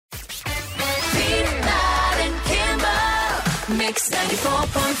Mix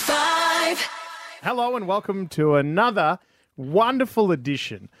 94.5. Hello and welcome to another wonderful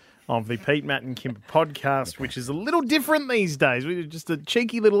edition of the Pete, Matt and Kimber podcast, which is a little different these days. We're just a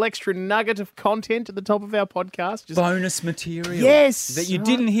cheeky little extra nugget of content at the top of our podcast. Just Bonus material. Yes. That you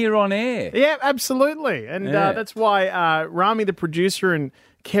didn't hear on air. Yeah, absolutely. And Yeah. that's why Rami, the producer, and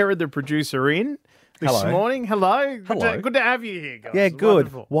Kara, the producer, are in this Hello. morning. Hello. Hello. Good to have you here, guys. Yeah, It's good.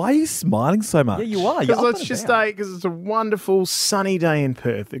 wonderful. Why are you smiling so much? Yeah, you are. You're Because up it's and just about. because it's a wonderful sunny day in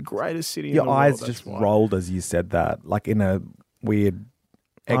Perth, the greatest city in Your the eyes world. just that's why. rolled as you said that, like in a weird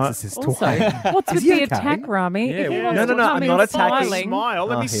exorcist Also, way. what's Is with he the okay? attack, Rami? Yeah, If he well, wants no, to no, come I'm in not attacking. smiling- Smile.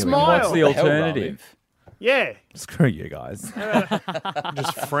 Let Oh, me here we go. smile. What's the hell, Rami? alternative? Yeah. Screw you guys.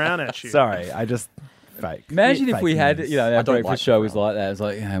 Just frown at you. Sorry, I just fake. Imagine if Fake we had, news. you know, our I don't breakfast like show it. was like that. It's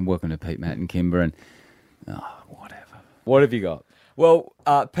like, yeah, welcome to Pete, Matt and Kimber, and whatever. What have you got? Well,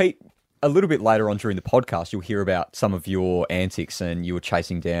 Pete, a little bit later on during the podcast, you'll hear about some of your antics, and you were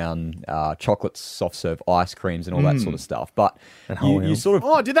chasing down chocolate soft serve ice creams and all that sort of stuff. But And you, whole you meals. sort of,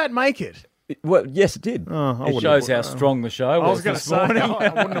 Oh, did that make it? well, yes, it did. It shows how strong the show I was was going to this say, morning. I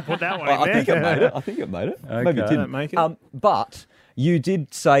wouldn't have put that one I in think there. it made it. I think it made it. Maybe it Okay. didn't Make it? But you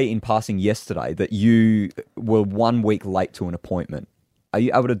did say in passing yesterday that you were 1 week late to an appointment. Are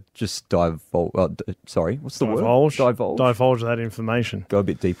you able to just divulge? Sorry, what's the word? Divulge that information. Go a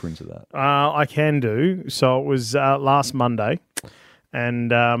bit deeper into that. I can do. So it was last Monday,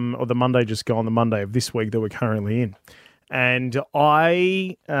 and or the Monday just gone, the Monday of this week that we're currently in, and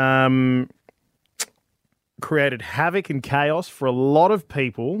I created havoc and chaos for a lot of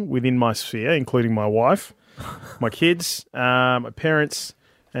people within my sphere, including my wife, my kids, my parents,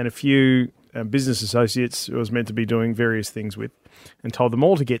 and a few business associates who I was meant to be doing various things with, and told them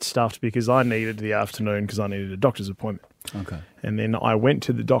all to get stuffed because I needed the afternoon because I needed a doctor's appointment. Okay. And then I went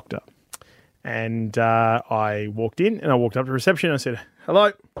to the doctor, and I walked in, and I walked up to reception, and I said,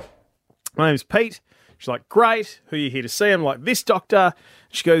 "Hello, my name's Pete." She's like, "Great, who are you here to see?" I'm like, "This doctor."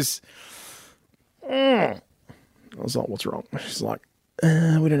 She goes, I was like, "What's wrong?" She's like, "We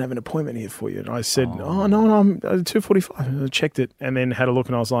don't have an appointment here for you." And I said, "Oh, no, I'm 2:45. I checked it, and then had a look,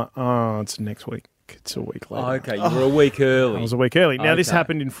 and I was like, "Oh, it's next week. It's a week later." Oh, okay, you were a week early. I was a week early. Now, this Okay.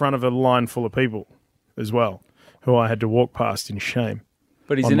 happened in front of a line full of people as well, who I had to walk past in shame.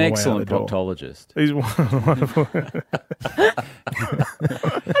 But he's on an my way out excellent the door. proctologist. He's wonderful.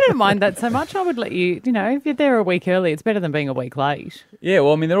 I don't mind that so much. I would let you, if you're there a week early, it's better than being a week late. Yeah,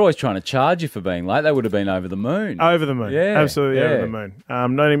 well, I mean, they're always trying to charge you for being late. They would have been over the moon. Over the moon. Yeah, Absolutely over yeah. the moon. No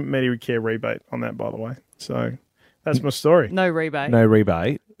Medicare rebate on that, by the way. So that's my story. No rebate. No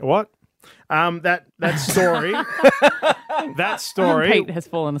rebate. What? That story. that story. Pete has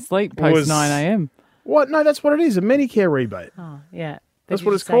fallen asleep post was- 9 a.m. What? No, that's what it is. A Medicare rebate. Oh, yeah. That's Did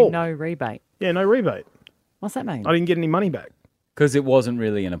what you it's say called. No rebate. Yeah, no rebate. What's that mean? I didn't get any money back. Because it wasn't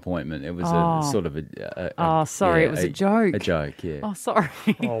really an appointment. It was a sort of Oh, sorry, it was a joke. A joke, yeah. Oh, sorry.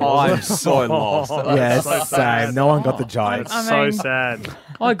 I'm so lost. Yes, same. No one got the joke. That's I so mean- sad.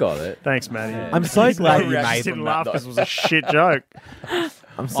 I got it. Thanks, Matty. I'm so glad you I just made didn't them. laugh because it was a shit joke.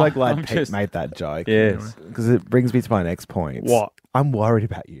 I'm so glad I'm Pete just- made that joke. Yes. Because it brings me to my next point. What? I'm worried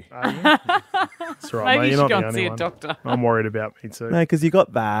about you. That's right, Maybe mate. you You're should not go the and see only a one. doctor. I'm worried about me too. No, because you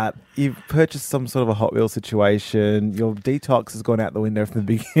got that. You've purchased some sort of a Hot Wheels situation. Your detox has gone out the window from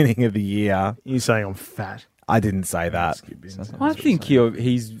the beginning of the year. You're saying I'm fat. I didn't say that. I think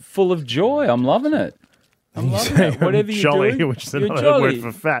he's full of joy. I'm loving it. I'm loving it. Whatever you Jolly, do, which is you're another jolly.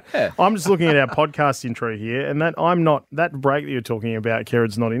 word for fat. Yeah. I'm just looking at our podcast intro here, and that break that you're talking about,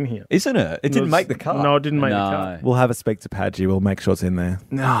 Karen's not in here. Isn't it? It didn't make the cut. No, it didn't make the No. cut. We'll have a speak to Padgy. We'll make sure it's in there.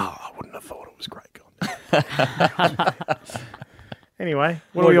 No, I wouldn't have thought it was great content. Anyway,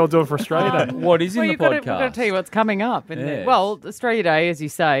 what are we all doing for Australia Day? What is in Well, the we've got podcast? to tell you what's coming up. Yes. Well, Australia Day, as you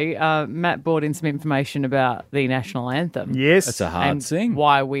say, Matt brought in some information about the national anthem. Yes. It's a hard And sing.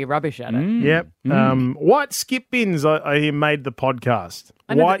 why we rubbish at it. Yep. White skip bins, I hear, made the podcast.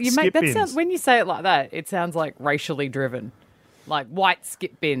 I know White that skip that bins. sounds, when you say it like that, it sounds like racially driven. Like white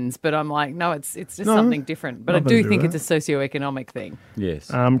skip bins, but I'm like, no, it's just something different. But I nothing do to do think with it's a socioeconomic thing.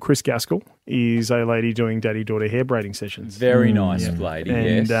 Yes. Chris Gaskell is a lady doing daddy-daughter hair braiding sessions. Very nice lady,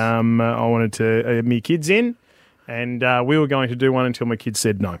 And yes. I wanted to have my kids in, and we were going to do one until my kids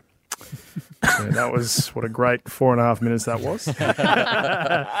said no. So that was what a great 4.5 minutes that was.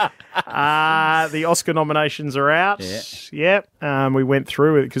 The Oscar nominations are out. Yeah. Yep. We went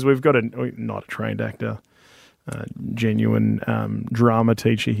through it because we've got not a trained actor, genuine drama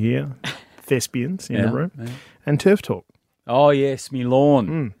teacher here, thespians in the room, and turf talk. Oh, yes, me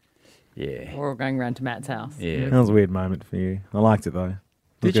lawn. Yeah. We're all going around to Matt's house. Yeah. That was a weird moment for you. I liked it though.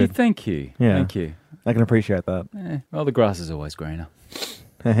 Did you? Thank you. Yeah. Thank you. I can appreciate that. Well, the grass is always greener.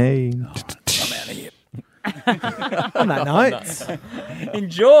 Hey. On that note,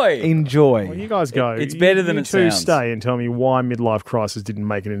 Enjoy. enjoy. Well, you guys go. It's better than you it two sounds. stay and tell me why Midlife Crisis didn't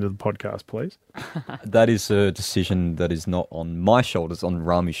make it into the podcast, please. That is a decision that is not on my shoulders, on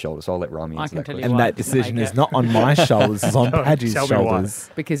Rami's shoulders. So I'll let Rami I answer can that tell you question. And why that it didn't decision make is it. not on my shoulders, it's on Paddy's Tell me why. shoulders.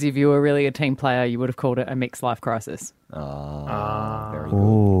 Because if you were really a team player, you would have called it a mixed life crisis. Very good.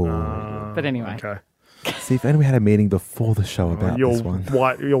 Oh. But anyway, Okay. See, if only we had a meeting before the show about Your this one.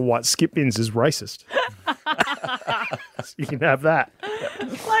 white skip bins is racist. So you can have that.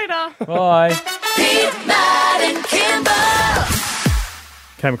 later. Bye. Pete, Matt, and Kimber.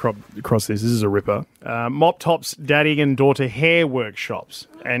 Came across this. This is a ripper. Mop Top's daddy and daughter hair workshops.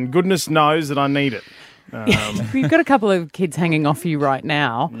 And goodness knows that I need it. We've got a couple of kids hanging off you right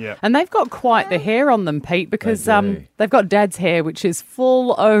now. Yeah. And they've got quite the hair on them, Pete, because They do. they've got dad's hair, which is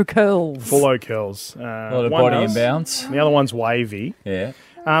full o curls. Full O curls. A lot of body and bounce. The other one's wavy. Yeah.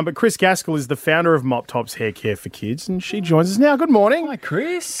 But Chris Gaskell is the founder of Mop Top's Hair Care for Kids, and she joins us now. Good morning. Hi,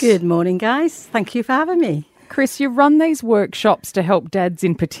 Chris. Good morning, guys. Thank you for having me. Chris, you run these workshops to help dads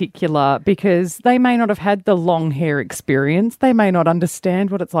in particular because they may not have had the long hair experience. They may not understand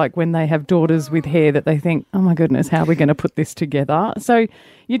what it's like when they have daughters with hair that they think, oh my goodness, how are we going to put this together? So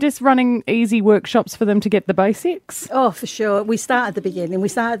you're just running easy workshops for them to get the basics? Oh, for sure. We start at the beginning. We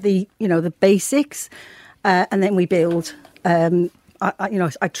start at the basics, and then we build.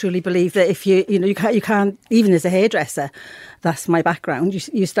 I truly believe that if you can't, even as a hairdresser, that's my background.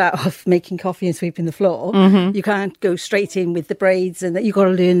 You start off making coffee and sweeping the floor. Mm-hmm. You can't go straight in with the braids, and that you've got to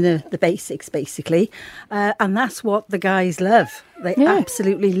learn the basics basically. And that's what the guys love. They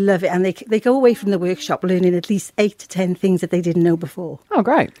absolutely love it, and they go away from the workshop learning at least 8 to 10 things that they didn't know before. Oh,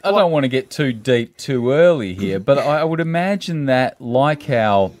 great. I don't want to get too deep too early here, but I would imagine that, like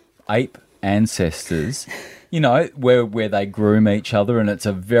our ape ancestors, where they groom each other, and it's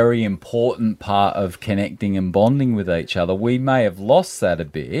a very important part of connecting and bonding with each other. We may have lost that a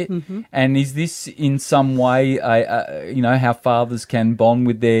bit. Mm-hmm. And is this in some way, how fathers can bond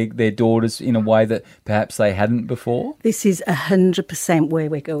with their daughters in a way that perhaps they hadn't before? This is 100% where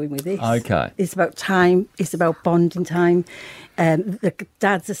we're going with this. Okay. It's about time. It's about bonding time. The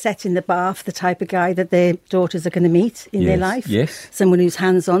dads are setting the bar for the type of guy that their daughters are going to meet in their life. Yes. Someone who's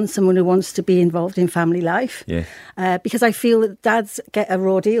hands-on, someone who wants to be involved in family life. Yes. Because I feel that dads get a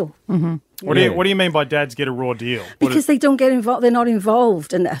raw deal. Mm-hmm. What do you mean by dads get a raw deal? Because they don't get involved. They're not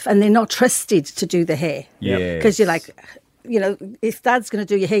involved enough, and they're not trusted to do the hair. Yeah. Because you're like, if dad's going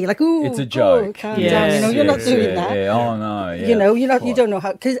to do your hair, you're like, ooh, It's a joke. calm Yes, down. You're not doing that. Yeah. Oh, no. Yeah. You don't know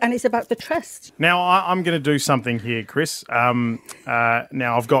how. And it's about the trust. Now, I'm going to do something here, Chris. Now,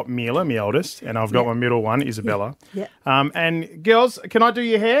 I've got Mila, my oldest, and I've got my middle one, Isabella. Yeah. And girls, can I do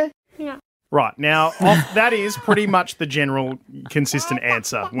your hair? Yeah. Right. Now, that is pretty much the general consistent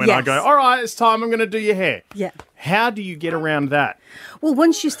answer when I Yes. go, all right, it's time, I'm going to do your hair. Yeah. How do you get around that? Well,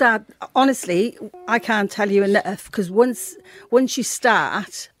 once you start, honestly, I can't tell you enough, because once you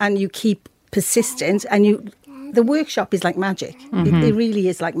start and you keep persistent, and the workshop is like magic. It really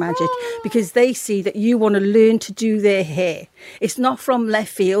is like magic, because they see that you want to learn to do their hair. It's not from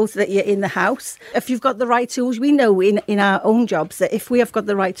left field that you're in the house. If you've got the right tools, we know in our own jobs that if we have got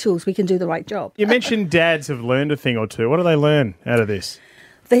the right tools, we can do the right job. You mentioned dads have learned a thing or two. What do they learn out of this?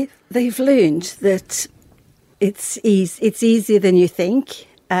 They've learned that it's easier than you think,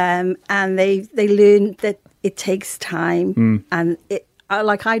 and they learn that it takes time, and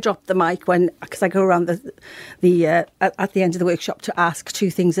I drop the mic because I go around at the end of the workshop to ask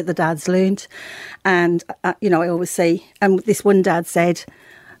 2 things that the dads learned, and I always say, and this one dad said,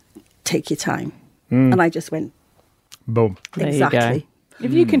 "Take your time," and I just went, Boom. There exactly. you go.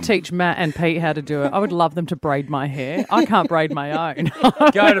 If you can teach Matt and Pete how to do it, I would love them to braid my hair. I can't braid my own.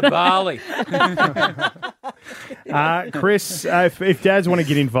 Go to Bali. Chris, if dads want to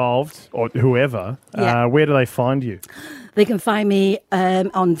get involved, or whoever, Yeah. where do they find you? They can find me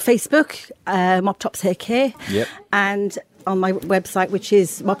on Facebook, Mop Tops Hair Care, Yep. and on my website, which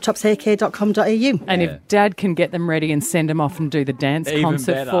is moptopshaircare.com.au. And if Dad can get them ready and send them off and do the dance Even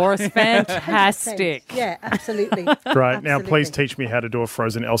concert better. for us, fantastic. Yeah, absolutely. Great. Now, Absolutely. please teach me how to do a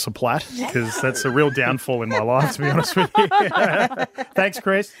frozen Elsa Platt, because that's a real downfall in my life, to be honest with you. Thanks,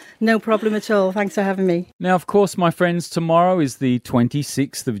 Chris. No problem at all. Thanks for having me. Now, of course, my friends, tomorrow is the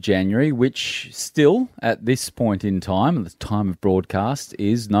 26th of January, which still, at this point in time, at the time of broadcast,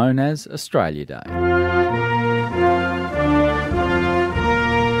 is known as Australia Day.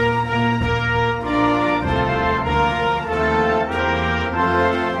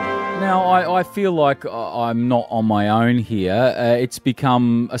 Now, I I feel like I'm not on my own here.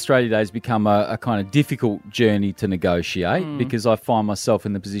 Australia Day has become a kind of difficult journey to negotiate because I find myself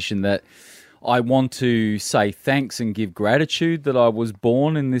in the position that I want to say thanks and give gratitude that I was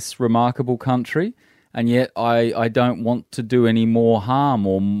born in this remarkable country, and yet I don't want to do any more harm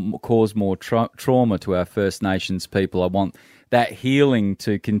or cause more trauma to our First Nations people. I want that healing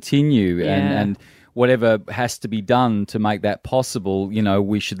to continue and whatever has to be done to make that possible,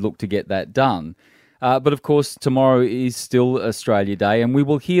 we should look to get that done. But of course, tomorrow is still Australia Day, and we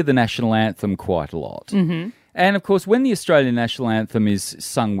will hear the national anthem quite a lot. Mm-hmm. And of course, when the Australian national anthem is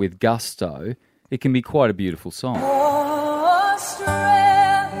sung with gusto, it can be quite a beautiful song.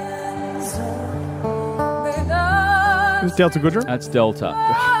 Is Delta Goodrum? That's Delta.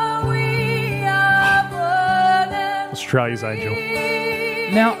 Australia's angel.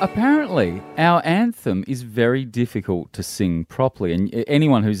 Now, apparently, our anthem is very difficult to sing properly. And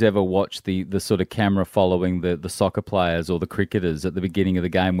anyone who's ever watched the sort of camera following the soccer players or the cricketers at the beginning of the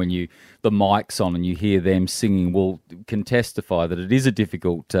game when the mic's on and you hear them singing can testify that it is a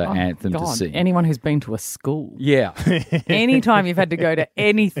difficult anthem to sing. Anyone who's been to a school. Yeah. Anytime you've had to go to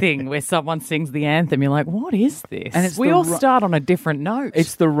anything where someone sings the anthem, you're like, what is this? And we all start on a different note.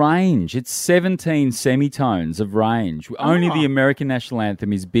 It's the range. It's 17 semitones of range. Only the American national anthem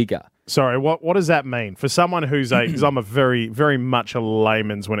is bigger. Sorry, what does that mean? For someone who's because I'm a very, very much a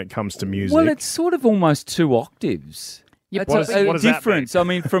layman's when it comes to music. Well, it's sort of almost 2 octaves. Yep. That's What does that difference. I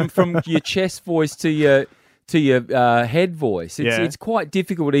mean, from your chest voice to your head voice. It's quite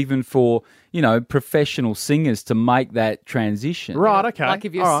difficult even for, professional singers to make that transition. Right, okay. Like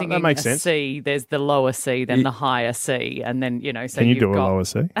if you're All right, singing that makes a sense. C, there's the lower C, then the higher C, and then, so Can you you've do got... a lower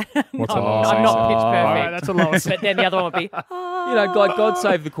C? What's a I'm lower C? not pitch perfect. All right, that's a lower C. But then the other one would be... Like God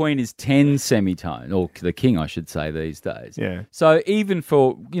Save the Queen is 10 semitone, or the King, I should say, these days. Yeah. So even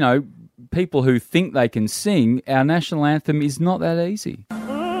for, people who think they can sing, our national anthem is not that easy.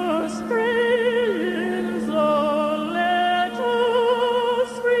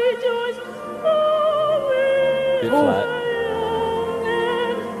 Bit flat.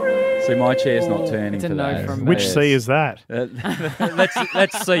 See, my chair's not turning It's a for no that. from me. Which C is that?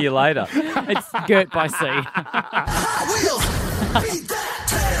 Let's see you later. It's Gert by C.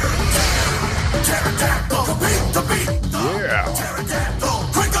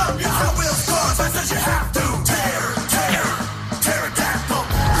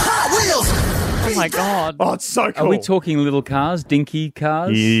 Oh my God. Oh, it's so cool. Are we talking little cars, dinky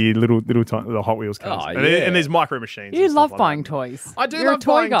cars? Yeah, little the Hot Wheels cars. Oh, And yeah. and there's micro machines. You and love stuff like buying that. toys. I do You're love a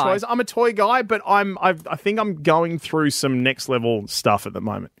toy buying guy. toys. I'm a toy guy, but I think I'm going through some next level stuff at the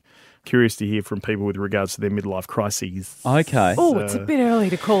moment. Curious to hear from people with regards to their midlife crises. Okay. Oh, it's a bit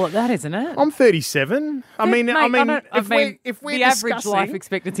early to call it that, isn't it? I'm 37. I mean, if we're the average discussing- life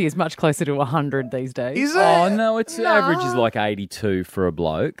expectancy is much closer to 100 these days. Is it? Oh, no, its average is like 82 for a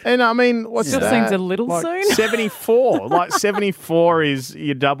bloke. And I mean, what's Still that? seems a little Like soon. 74. Like 74 is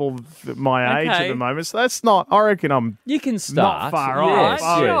you double my age at Okay. the moment. So that's not. I reckon I'm. You can start. far yes,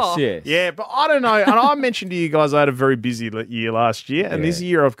 off. Yes, Sure. yes. Yeah, but I don't know. And I mentioned to you guys I had a very busy year last year, and this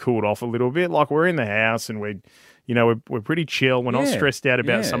year I've cooled off a little bit. Like we're in the house and we're pretty chill. We're not Yeah, stressed out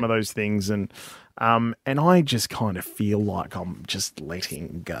about yeah. some of those things, and I just kind of feel like I'm just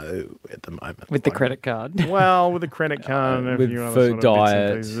letting go at the moment With the Like, credit card. Well, with the credit card and a with few other food, sort of bits and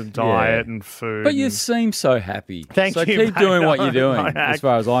diet, pieces of diet yeah. and food. But you and- seem so happy. Thank so you, keep mate. doing what you're doing, I as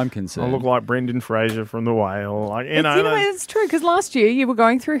far as I'm concerned. I look like Brendan Fraser from The Whale. Like, It's true because last year you were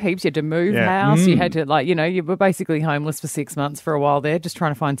going through heaps. You had to move Yeah. house. You had to you were basically homeless for 6 months for a while there, just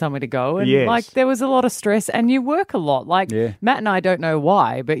trying to find somewhere to go. And Yes. there was a lot of stress, and you work a lot. Yeah. Matt and I don't know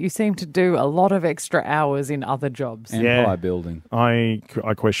why, but you seem to do a lot of extra hours in other jobs. Empire Yeah. building. I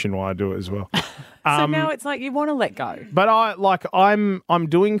question why I do it as well. So now it's like you want to let go. But I'm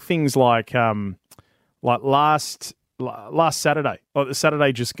doing things like last Saturday, like the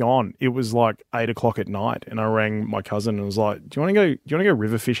Saturday just gone. It was like 8:00 at night, and I rang my cousin and was like, "Do you want to go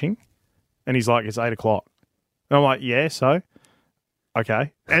river fishing?" And he's like, "It's 8:00." And I'm like, "Yeah, so."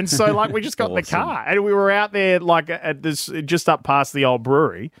 Okay. And so we just got in the Awesome. car and we were out there at this just up past the old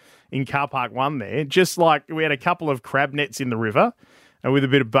brewery in Car Park 1 there. Just we had a couple of crab nets in the river and with a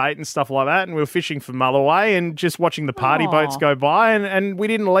bit of bait and stuff like that. And we were fishing for Mulloway and just watching the party Aw. boats go by. And we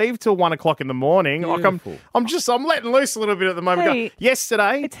didn't leave till 1:00 in the morning. Beautiful. I'm letting loose a little bit at the moment. Hey,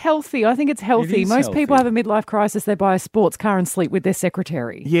 Yesterday. It's healthy. I think it's healthy. is Most people have healthy. a midlife crisis. They buy a sports car and sleep with their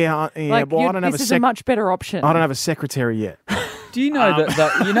secretary. Yeah, but I don't have this is a much better option. I don't have a secretary yet. Do you know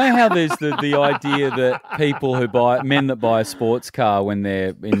that you know how there's the idea that people who men that buy a sports car when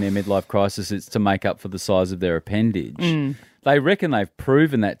they're in their midlife crisis, it's to make up for the size of their appendage. They reckon they've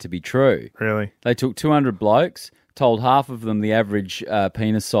proven that to be true. Really? They took 200 blokes, told half of them the average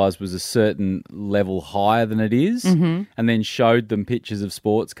penis size was a certain level higher than it is, and then showed them pictures of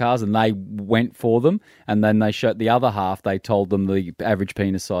sports cars, and they went for them. And then they showed the other half, they told them the average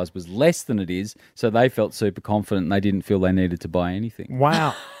penis size was less than it is, so they felt super confident and they didn't feel they needed to buy anything.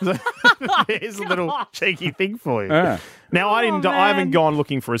 Wow. Here's a little cheeky thing for you. Yeah. Now, I haven't gone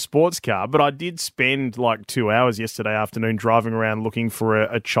looking for a sports car, but I did spend like 2 hours yesterday afternoon driving around looking for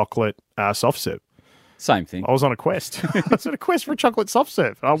a chocolate soft serve. Same thing. I was on a quest. I was on a quest for a chocolate soft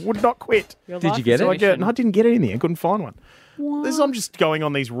serve. I would not quit. Did you get So it? I didn't get it in there. I couldn't find one. I'm just going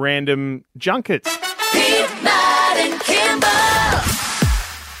on these random junkets. Pete, Matt, and Kimber.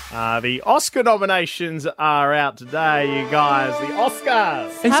 The Oscar nominations are out today, you guys. The Oscars.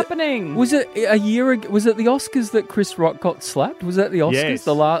 Is happening. Was it a year ago? Was it the Oscars that Chris Rock got slapped? Was that the Oscars? Yes.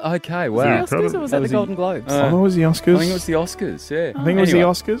 Okay, wow. Was it the Oscars or was that the Golden Globes? I thought it was the Oscars. I think it was the Oscars, yeah. I think it was the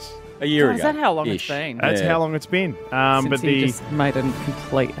Oscars. A year ago. Is that how long it's ish. been? That's how long it's been. Since But he the just made a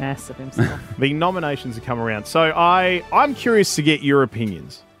complete ass of himself. the nominations have come around. So I'm curious to get your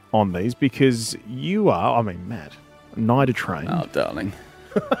opinions on these because you are, Matt, NIDA trained, Oh, darling.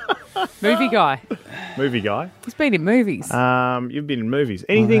 Movie guy. movie guy. He's been in movies. You've been in movies.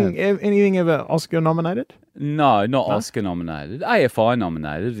 Anything ever Oscar nominated? No, not Oscar nominated. AFI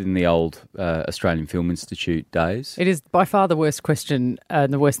nominated in the old Australian Film Institute days. It is by far the worst question,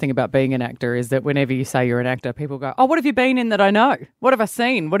 and the worst thing about being an actor is that whenever you say you're an actor, people go, "Oh, what have you been in that I know? What have I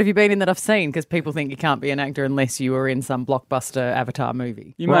seen? What have you been in that I've seen?" Because people think you can't be an actor unless you were in some blockbuster Avatar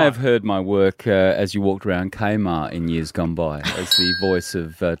movie. You may have heard my work as you walked around Kmart in years gone by as the voice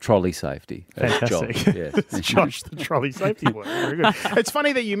of trolley safety. Fantastic. Josh. Yeah. Josh, the trolley safety work. Very good. It's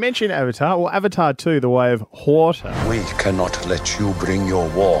funny that you mentioned Avatar. Well, Avatar 2, The Way of Water. We cannot let you bring your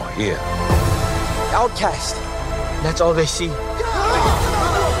war here. Outcast. That's all they see.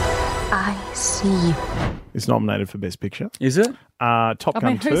 I see you. It's nominated for Best Picture. Is it? Top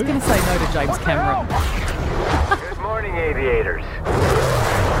Gun 2. Who's going to say no to James Cameron? Good morning, aviators.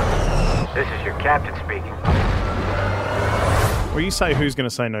 This is your captain speaking. Well, you say who's going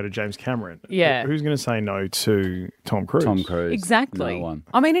to say no to James Cameron. Yeah. Who's going to say no to Tom Cruise? Tom Cruise. Exactly. No one.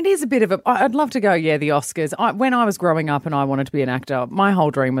 I mean, it is a bit of a. I'd love to go. Yeah, the Oscars. When I was growing up and I wanted to be an actor, my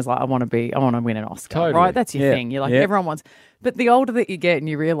whole dream was like, I want to win an Oscar. Totally. Right? That's your Yeah. thing. You're like, Yeah. everyone wants. But the older that you get and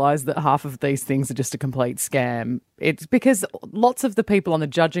you realise that half of these things are just a complete scam, it's because lots of the people on the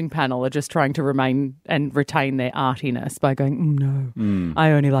judging panel are just trying to remain and retain their artiness by going, no,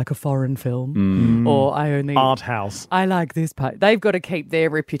 I only like a foreign film, or I only Art house. I like this part. They've got to keep their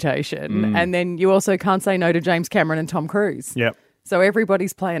reputation. And then you also can't say no to James Cameron and Tom Cruise. Yep. So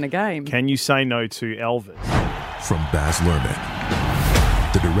everybody's playing a game. Can you say no to Elvis? From Baz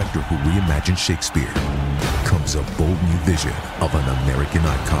Luhrmann, the director who reimagined Shakespeare, comes a bold new vision of an American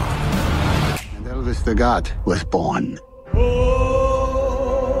icon. And Elvis the God was born.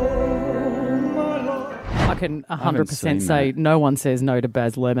 I can haven't seen 100% say that. no one says no to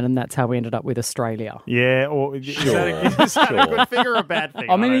Baz Luhrmann, and that's how we ended up with Australia. Yeah, or is that a good thing or a bad thing?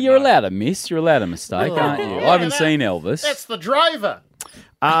 I mean, don't you're know. allowed to miss. You're allowed a mistake, aren't you? I haven't seen Elvis. That's the driver.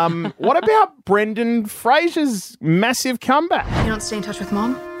 What about Brendan Fraser's massive comeback? You don't stay in touch with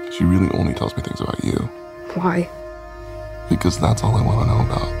Mom? She really only tells me things about you, Why? because that's all I want to know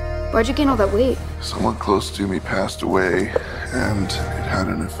about. Why'd you gain all that weight? Someone close to me passed away, and it had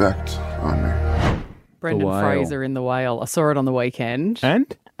an effect on me. Brendan Whale. Fraser in The Whale. I saw it on the weekend.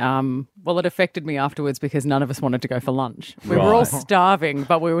 And? Well, it affected me afterwards because none of us wanted to go for lunch. We were all starving,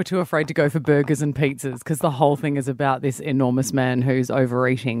 but we were too afraid to go for burgers and pizzas because the whole thing is about this enormous man who's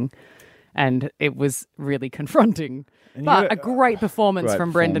overeating. And it was really confronting. But a great performance Great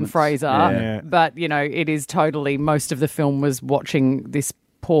from Brendan performance. Fraser. Yeah. But, it is totally, most of the film was watching this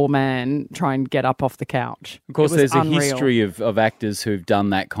poor man try and get up off the couch. Of course, It was there's unreal. a history of actors who've done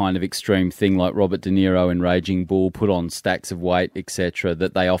that kind of extreme thing, like Robert De Niro in Raging Bull, put on stacks of weight, etc.,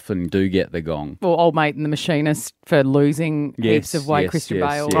 that they often do get the gong. Or Old Mate and the Machinist for losing heaps of weight, yes, Christian yes,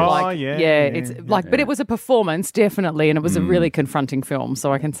 Bale. yes. Like, Oh, yeah, it's like, but it was a performance, definitely, and it was a really confronting film,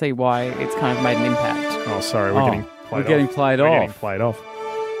 so I can see why it's kind of made an impact. Oh, sorry, we're getting played getting off. played We're off. getting played off.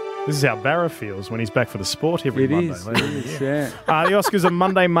 This is how Barra feels when he's back for the sport every It Monday. is. later It in the is, year. yeah. The Oscars are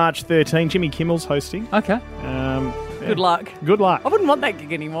Monday, March 13. Jimmy Kimmel's hosting. Okay. Yeah. Good luck. Good luck. I wouldn't want that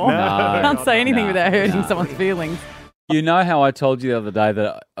gig anymore. No, I can't say anything no, without hurting no. someone's feelings. You know how I told you the other day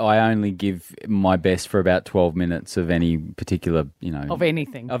that I only give my best for about 12 minutes of any particular, Of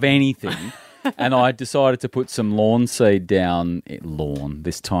anything. Of anything. and I decided to put some lawn seed down.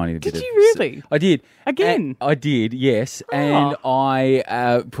 This tiny bit. Did you really? I did. Again? I did, yes. And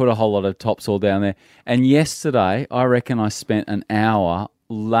I put a whole lot of topsoil down there. And yesterday, I reckon I spent an hour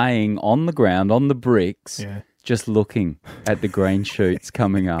laying on the ground, on the bricks, just looking at the green shoots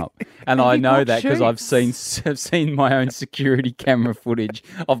coming up. And I know that because I've seen my own security camera footage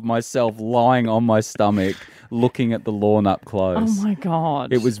of myself lying on my stomach looking at the lawn up close. Oh, my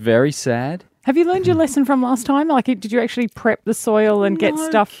God. It was very sad. Have you learned your lesson from last time? Like, did you actually prep the soil and get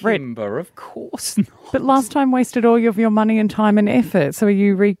stuff ready? Kimber, of course not. But last time wasted all of your money and time and effort. So are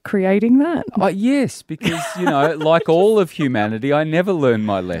you recreating that? Yes, because, like all of humanity, I never learn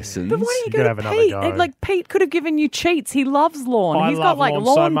my lessons. But why are you going to Pete? Like, Pete could have given you cheats. He loves lawn. He's got, like,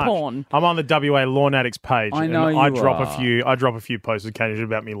 lawn so much. porn. I'm on the WA Lawn Addicts page. I know and you are. I drop a few posts occasionally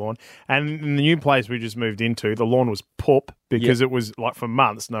about me lawn. And in the new place we just moved into, the lawn was poop because it was, like, for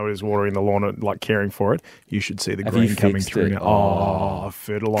months, nobody was watering the lawn and, like, caring for it. You should see the green coming through now. Oh, I've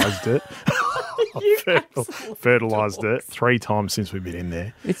fertilised it. Fertilised it 3 times since we've been in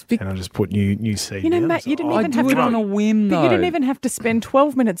there. And I just put new seed. Matt, you didn't even have to do it on a whim, though. But you didn't even have to spend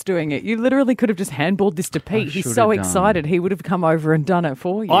 12 minutes doing it. You literally could have just handballed this to Pete. He's so excited. He would have come over and done it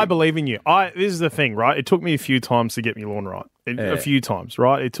for you. I believe in you. This is the thing, right? It took me a few times to get my lawn right. A few times,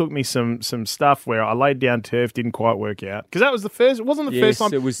 right? It took me some stuff where I laid down turf, didn't quite work out. Because that was the first, it wasn't the first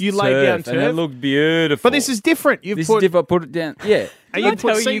time it was you turf, laid down turf. And it looked beautiful. But this is different. This is different. Put it down. Yeah. And you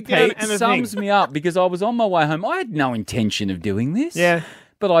put seed down and it the sums thing. me up because I was on my way home. I had no intention of doing this. Yeah.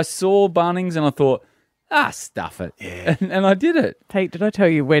 But I saw Bunnings and I thought, stuff it. Yeah. And I did it. Pete, did I tell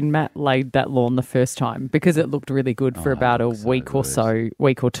you when Matt laid that lawn the first time? Because it looked really good for about a week or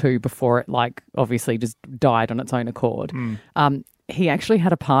two before it, like, obviously just died on its own accord. He actually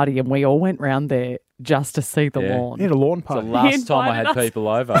had a party and we all went round there just to see the lawn. He had a lawn It's party. the last time I had people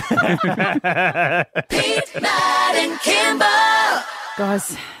over. Pete, Matt, and Kimber.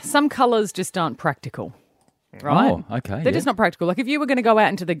 Guys, some colours just aren't practical, right? Oh, okay. They're just not practical. Like if you were going to go out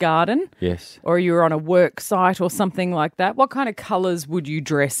into the garden or you were on a work site or something like that, what kind of colours would you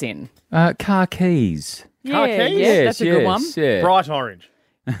dress in? Car keys. Yeah, keys? yeah, that's a good one. Yeah. Bright orange.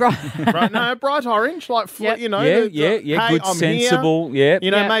 Right. No, bright orange, like Yep. Yeah, hey, good, I'm sensible. Here.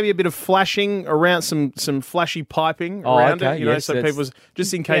 Yeah. Maybe a bit of flashing around, some flashy piping around okay, it. yes, So that's- people's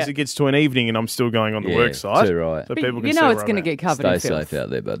just in case it gets to an evening and I'm still going on the work site. too right. So But people can you see know where it's I'm going to at. get covered Stay in filth. safe out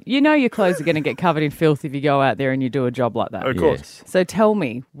there, bud. You know your clothes are going to get covered in filth if you go out there and you do a job like that. Of course. Yes. So tell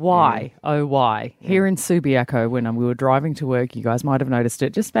me, why, why, here in Subiaco, when we were driving to work, you guys might have noticed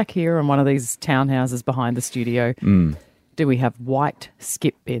it, just back here on one of these townhouses behind the studio, do we have white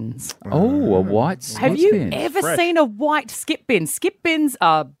skip bins? Oh, a white skip Have you bin. ever seen a white skip bin? Skip bins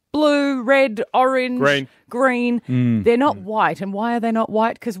are blue, red, orange, green. They're not white. And why are they not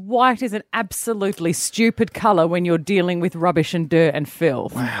white? Because white is an absolutely stupid colour when you're dealing with rubbish and dirt and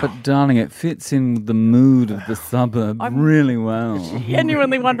filth. But, darling, it fits in the mood of the suburb really well.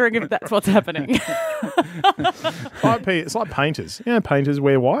 Genuinely wondering if that's what's happening. It's like painters. Painters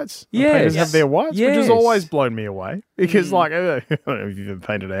wear whites. Yes. Painters have their whites, which has Yes. always blown me away. Because, I don't know if you've ever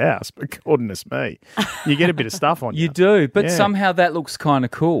painted a house, but goodness me, you get a bit of stuff on you. You do, but somehow that looks kind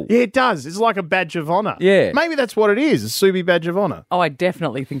of cool. Yeah, it does. It's like a badge of honour. Yeah. Maybe that's what it is, a Subi badge of honour. Oh, I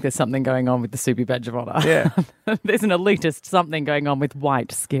definitely think there's something going on with the Subi Badge of Honour. Yeah. There's an elitist something going on with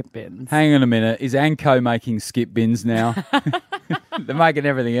white skip bins. Hang on a minute. Is Anco making skip bins now? They're making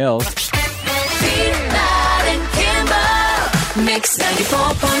everything else. Pete, Matt, and Kimber. Mix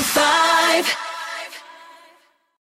 94.5.